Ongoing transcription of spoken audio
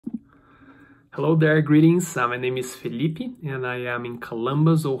Hello there, greetings. My name is Felipe and I am in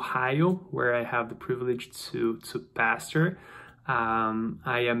Columbus, Ohio, where I have the privilege to pastor.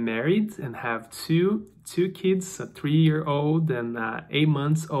 I am married and have two kids, a 3-year-old and 8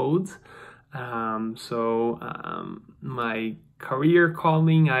 months old. My career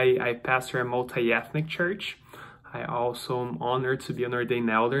calling, I pastor a multi-ethnic church. I also am honored to be an ordained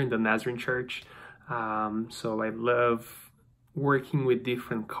elder in the Nazarene Church. So I love working with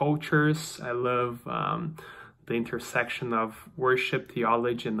different cultures. I love the intersection of worship,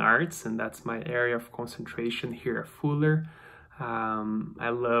 theology, and arts, and that's my area of concentration here at Fuller. I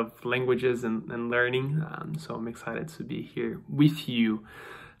love languages and learning, so I'm excited to be here with you.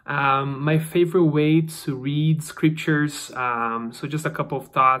 My favorite way to read scriptures, so just a couple of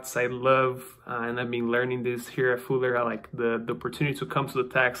thoughts. I love, and I've been learning this here at Fuller, I like the opportunity to come to the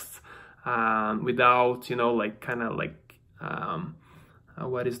text without,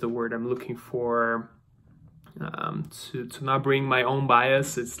 what is the word I'm looking for? To not bring my own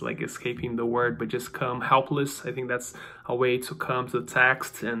bias. It's like escaping the word, but just come helpless. I think that's a way to come to the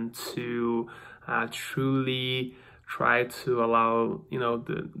text and to truly try to allow,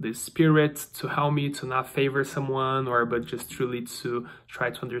 the Spirit to help me to not favor someone, but just truly to try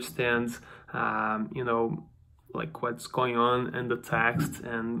to understand, like what's going on in the text,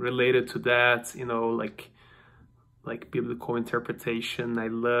 and related to that, like biblical interpretation. I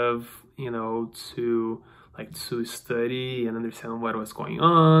love, to study and understand what was going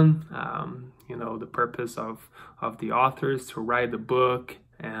on, the purpose of the authors to write the book.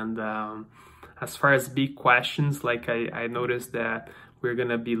 And as far as big questions, like I noticed that we're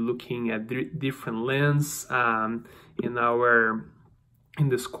gonna be looking at different lenses in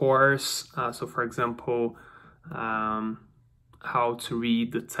this course. So for example, how to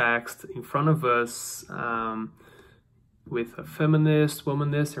read the text in front of us, with a feminist,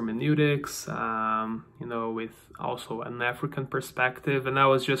 womanist hermeneutics, with also an African perspective. And I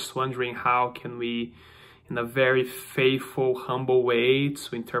was just wondering, how can we, in a very faithful, humble way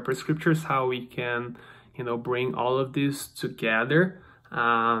to interpret scriptures, how we can, bring all of this together,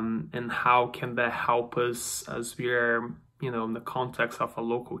 and how can that help us as we are, in the context of a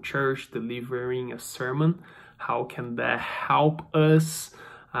local church delivering a sermon. How can that help us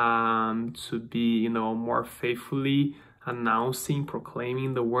to be, more faithfully announcing,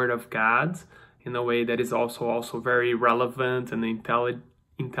 proclaiming the word of God in a way that is also very relevant and intelligent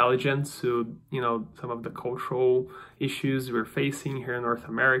to, some of the cultural issues we're facing here in North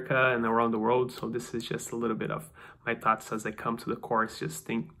America and around the world. So this is just a little bit of my thoughts as I come to the course. Just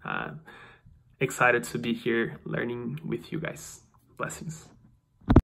excited to be here learning with you guys. Blessings.